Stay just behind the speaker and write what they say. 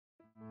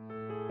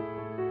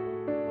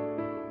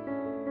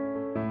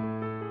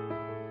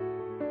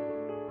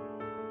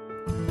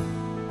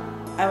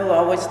I will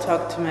always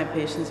talk to my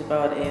patients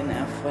about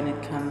ANF when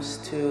it comes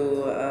to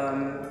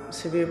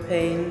severe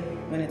pain,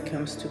 when it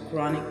comes to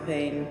chronic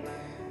pain,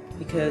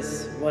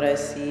 because what I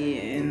see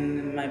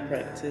in my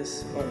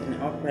practice or in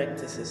our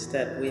practice is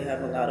that we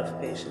have a lot of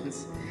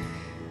patients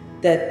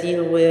that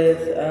deal with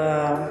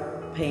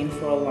pain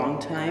for a long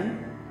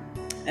time.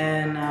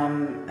 And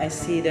I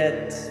see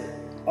that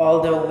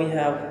although we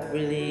have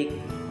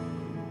really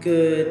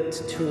good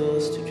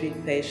tools to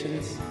treat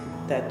patients,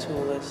 that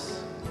tool is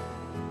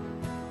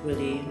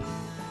really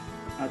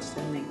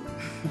outstanding.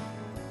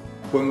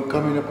 When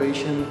coming a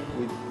patient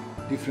with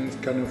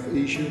different kind of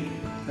issue,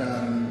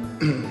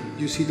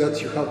 you see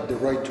that you have the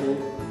right tool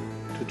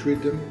to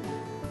treat them.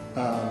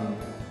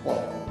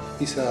 Well,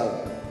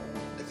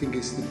 I think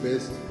it's the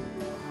best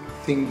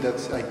thing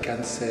that I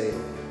can say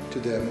to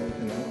them,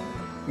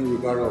 in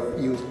regard of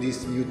use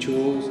these new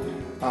tools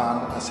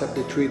and accept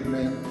the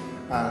treatment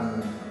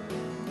and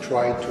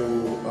try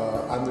to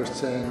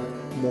understand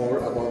more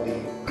about the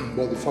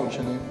body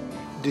functioning.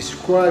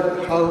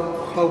 Describe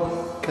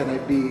how can I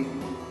be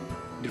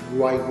the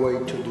right way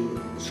to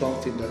do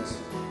something that's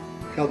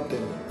help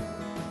them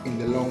in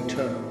the long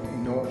term,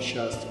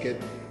 just get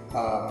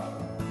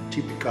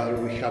typical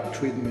rehab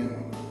treatment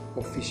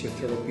or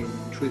physiotherapy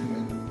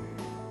treatment,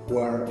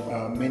 where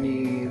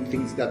many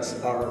things that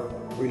are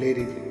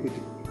related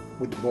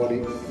with the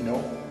body,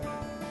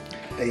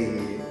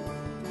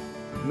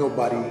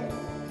 nobody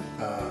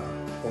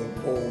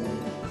or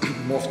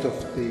most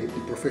of the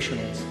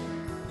professionals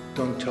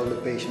don't tell the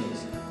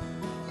patients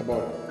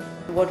about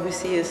it. What we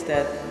see is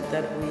that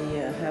we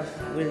have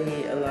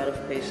really a lot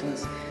of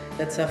patients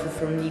that suffer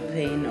from knee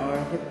pain or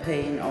hip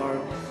pain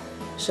or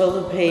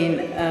shoulder pain,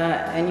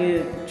 and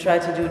you try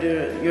to do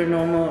your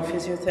normal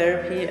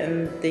physiotherapy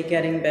and they're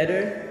getting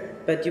better,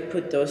 but you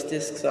put those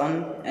discs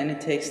on and it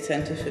takes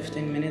 10 to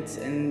 15 minutes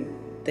and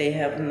they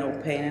have no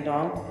pain at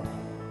all.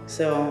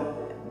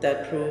 So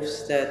that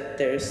proves that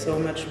there is so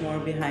much more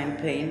behind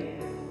pain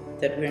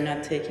that we're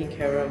not taking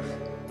care of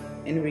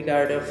in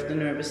regard of the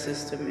nervous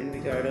system, in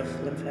regard of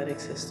lymphatic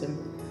system,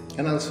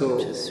 and also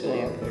which is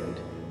really important.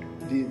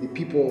 The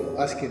people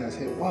asking us,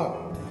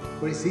 wow,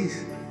 what is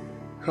this?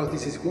 How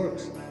this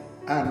works?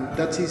 And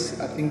that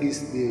is, I think,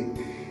 is the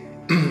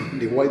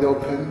the wide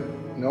open,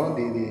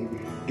 the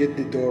get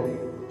the door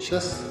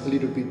just a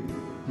little bit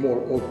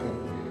more open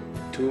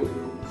to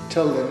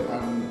tell them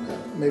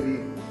and maybe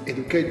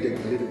educate them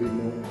a little bit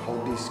more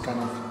how this kind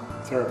of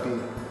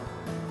therapy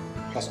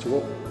has to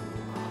work.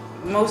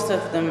 Most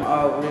of them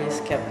are really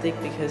skeptic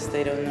because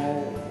they don't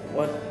know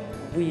what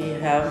we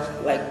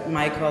have. Like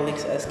my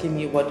colleagues asking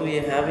me, what do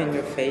you have in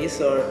your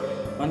face or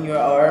on your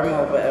arm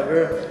or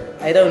whatever.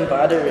 I don't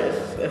bother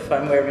if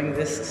I'm wearing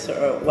discs,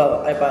 or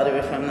well, I bother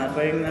if I'm not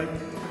wearing them.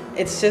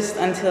 It's just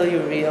until you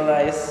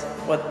realize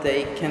what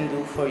they can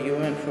do for you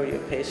and for your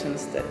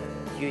patients that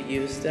you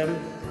use them.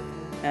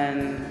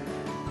 And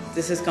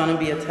this is going to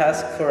be a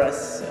task for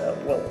us,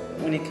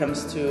 when it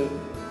comes to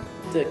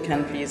the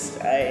countries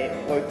I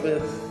work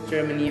with,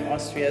 Germany,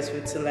 Austria,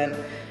 Switzerland,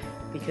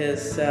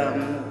 because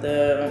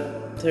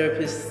the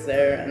therapists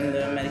there and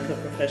the medical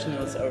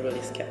professionals are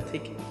really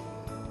skeptic.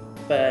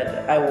 But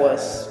I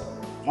was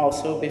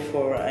also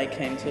before I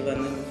came to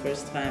London the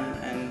first time,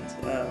 and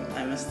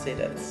I must say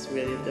that's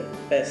really the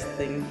best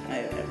thing I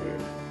ever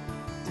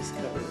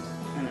discovered,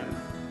 and I'm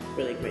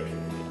really grateful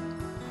for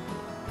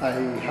it. I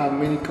have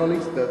many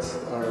colleagues that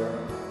are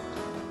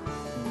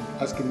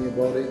asking me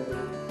about it,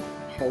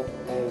 how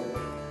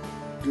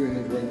doing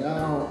it right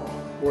now,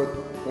 what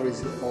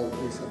is it all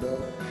this about,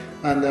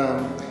 and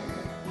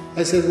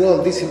I said,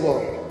 well,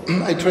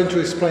 I tried to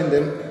explain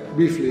them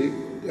briefly.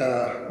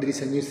 There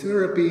is a new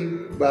therapy,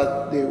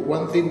 but the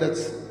one thing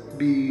that's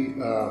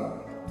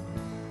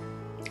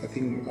I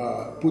think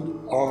put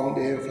on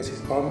the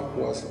emphasis on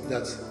was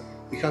that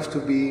you have to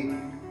be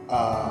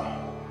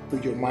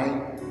with your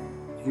mind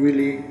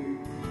really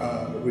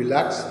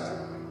relaxed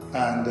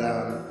and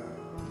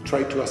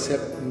try to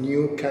accept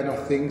new kind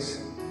of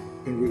things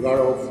in regard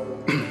of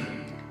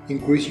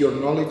increase your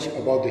knowledge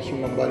about the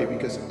human body,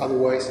 because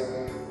otherwise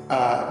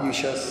you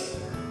just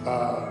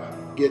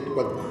get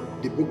what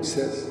the book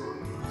says,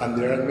 and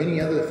there are many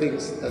other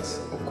things that's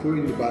occur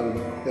in the body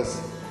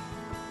that's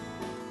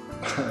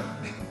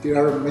they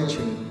are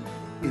mentioned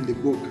in the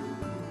book,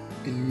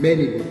 in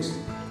many books.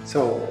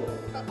 So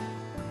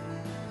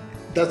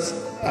that's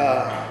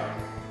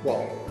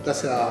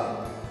that's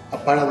a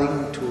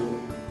paradigm to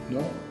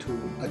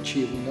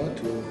achieve,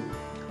 to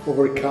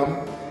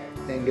overcome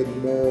and get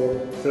more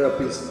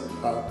therapists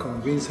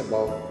convinced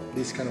about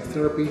this kind of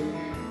therapy,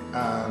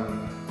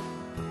 and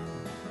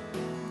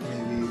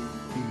maybe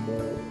be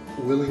more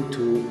willing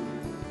to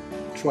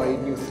try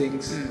new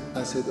things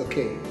and said,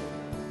 okay,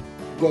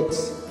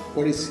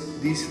 what is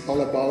this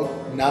all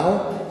about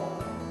now?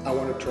 I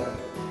want to try.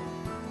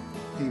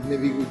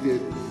 Maybe with the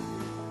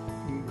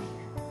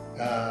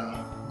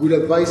good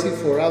advice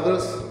for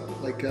others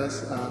like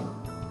us,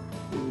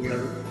 we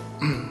are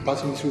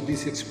passing through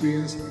this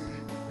experience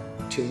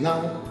till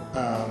now.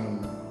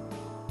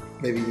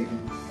 Maybe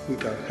we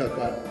can help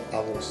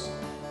others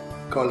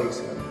colleagues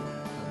and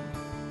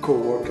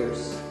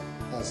co-workers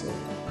also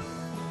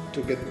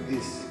to get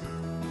this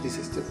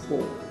step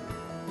forward?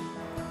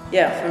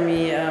 Yeah, for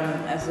me,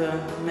 as a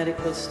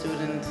medical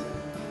student,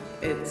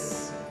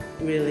 it's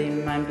really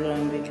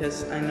mind-blowing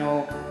because I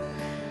know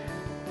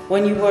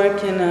when you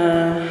work in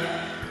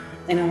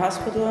a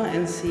hospital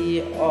and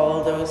see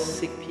all those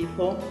sick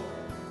people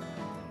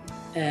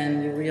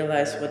and you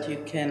realize what you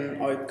can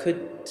or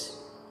could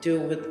do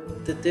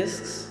with the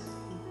discs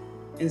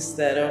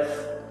instead of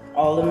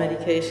all the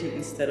medication,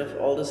 instead of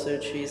all the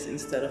surgeries,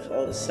 instead of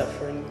all the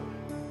suffering.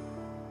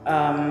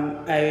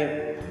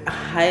 I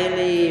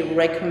highly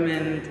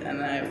recommend,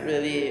 and I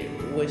really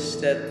wish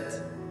that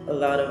a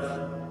lot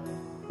of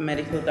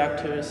medical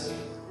doctors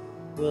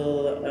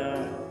will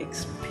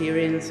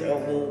experience or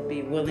will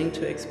be willing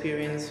to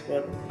experience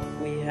what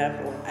we have.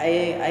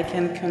 I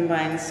can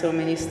combine so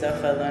many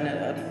stuff I learned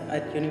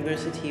at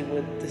university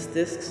with these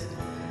discs,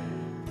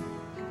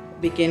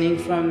 beginning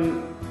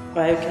from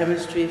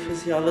biochemistry,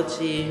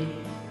 physiology.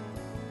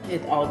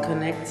 It all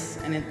connects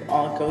and it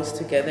all goes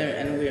together,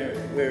 and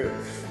we're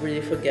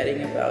really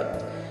forgetting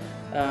about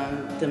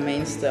the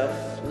main stuff,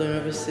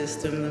 nervous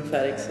system,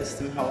 lymphatic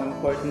system, how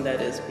important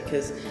that is,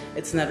 because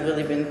it's not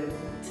really been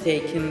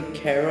taken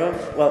care of.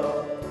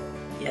 Well,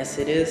 yes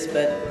it is,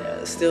 but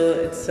still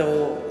it's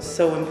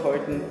so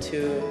important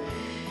to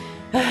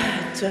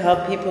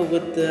help people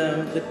with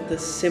the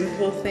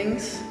simple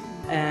things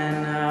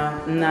and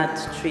not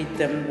treat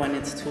them when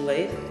it's too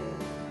late.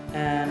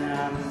 And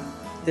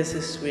this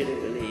is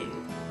really,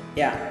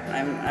 yeah,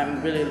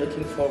 I'm really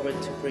looking forward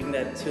to bring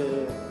that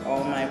to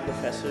all my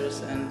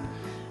professors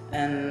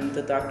and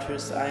the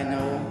doctors I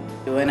know.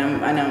 And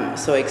I'm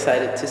so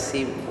excited to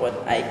see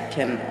what I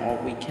can or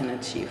we can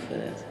achieve with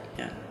it.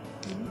 Yeah.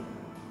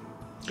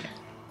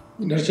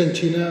 In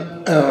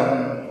Argentina,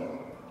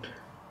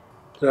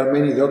 there are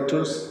many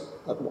doctors,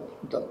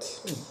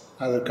 that's in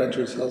other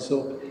countries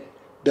also,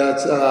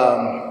 that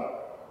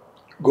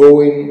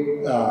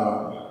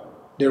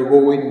they're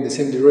going in the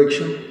same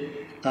direction,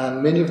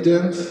 and many of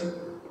them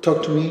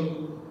talk to me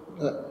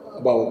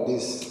about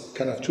this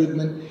kind of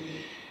treatment.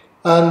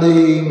 And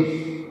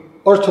the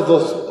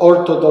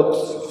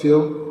orthodox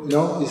field,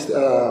 is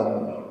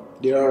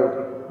they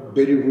are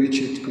very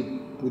rigid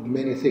with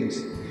many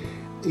things.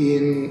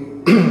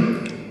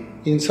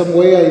 In some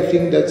way, I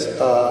think that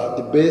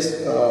the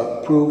best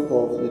proof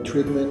of the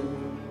treatment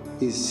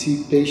is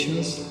see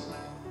patients,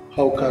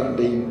 how can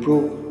they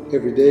improve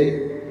every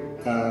day,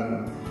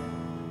 and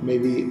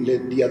maybe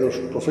let the other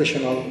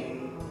professional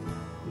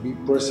be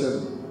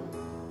present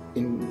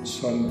in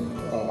some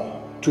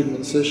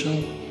treatment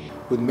session.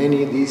 With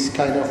many of these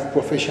kind of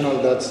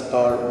professionals that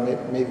are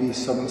maybe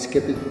some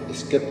skeptic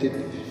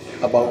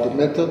about the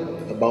method,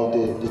 about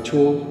the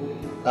tool.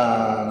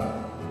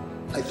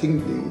 I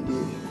think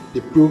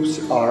the proofs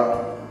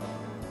are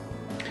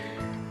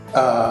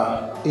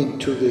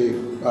into the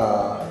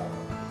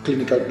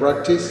clinical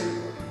practice,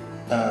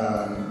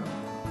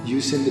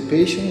 using the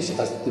patients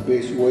as the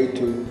best way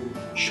to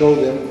show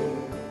them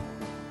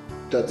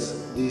that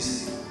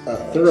this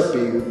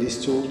therapy with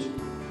these tools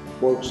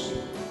works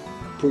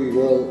pretty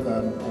well.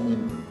 And I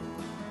mean,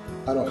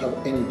 I don't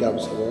have any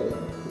doubts about it.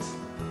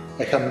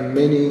 I have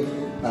many,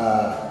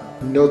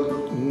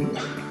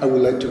 I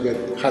would like to get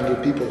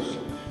 100 people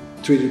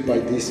treated by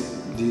this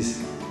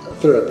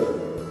therapy,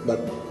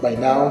 but by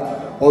now,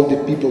 all the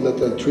people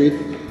that I treat,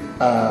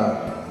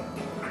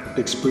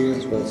 the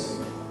experience was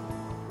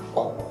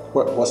a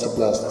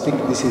blast. I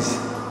think this is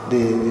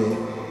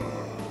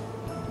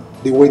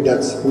the way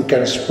that we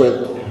can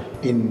spread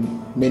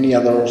in many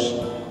other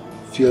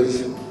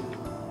fields,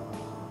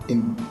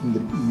 in the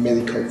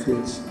medical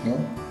fields,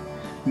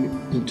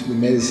 into the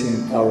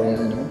medicine area,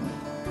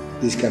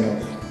 this kind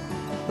of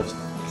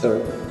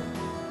therapy.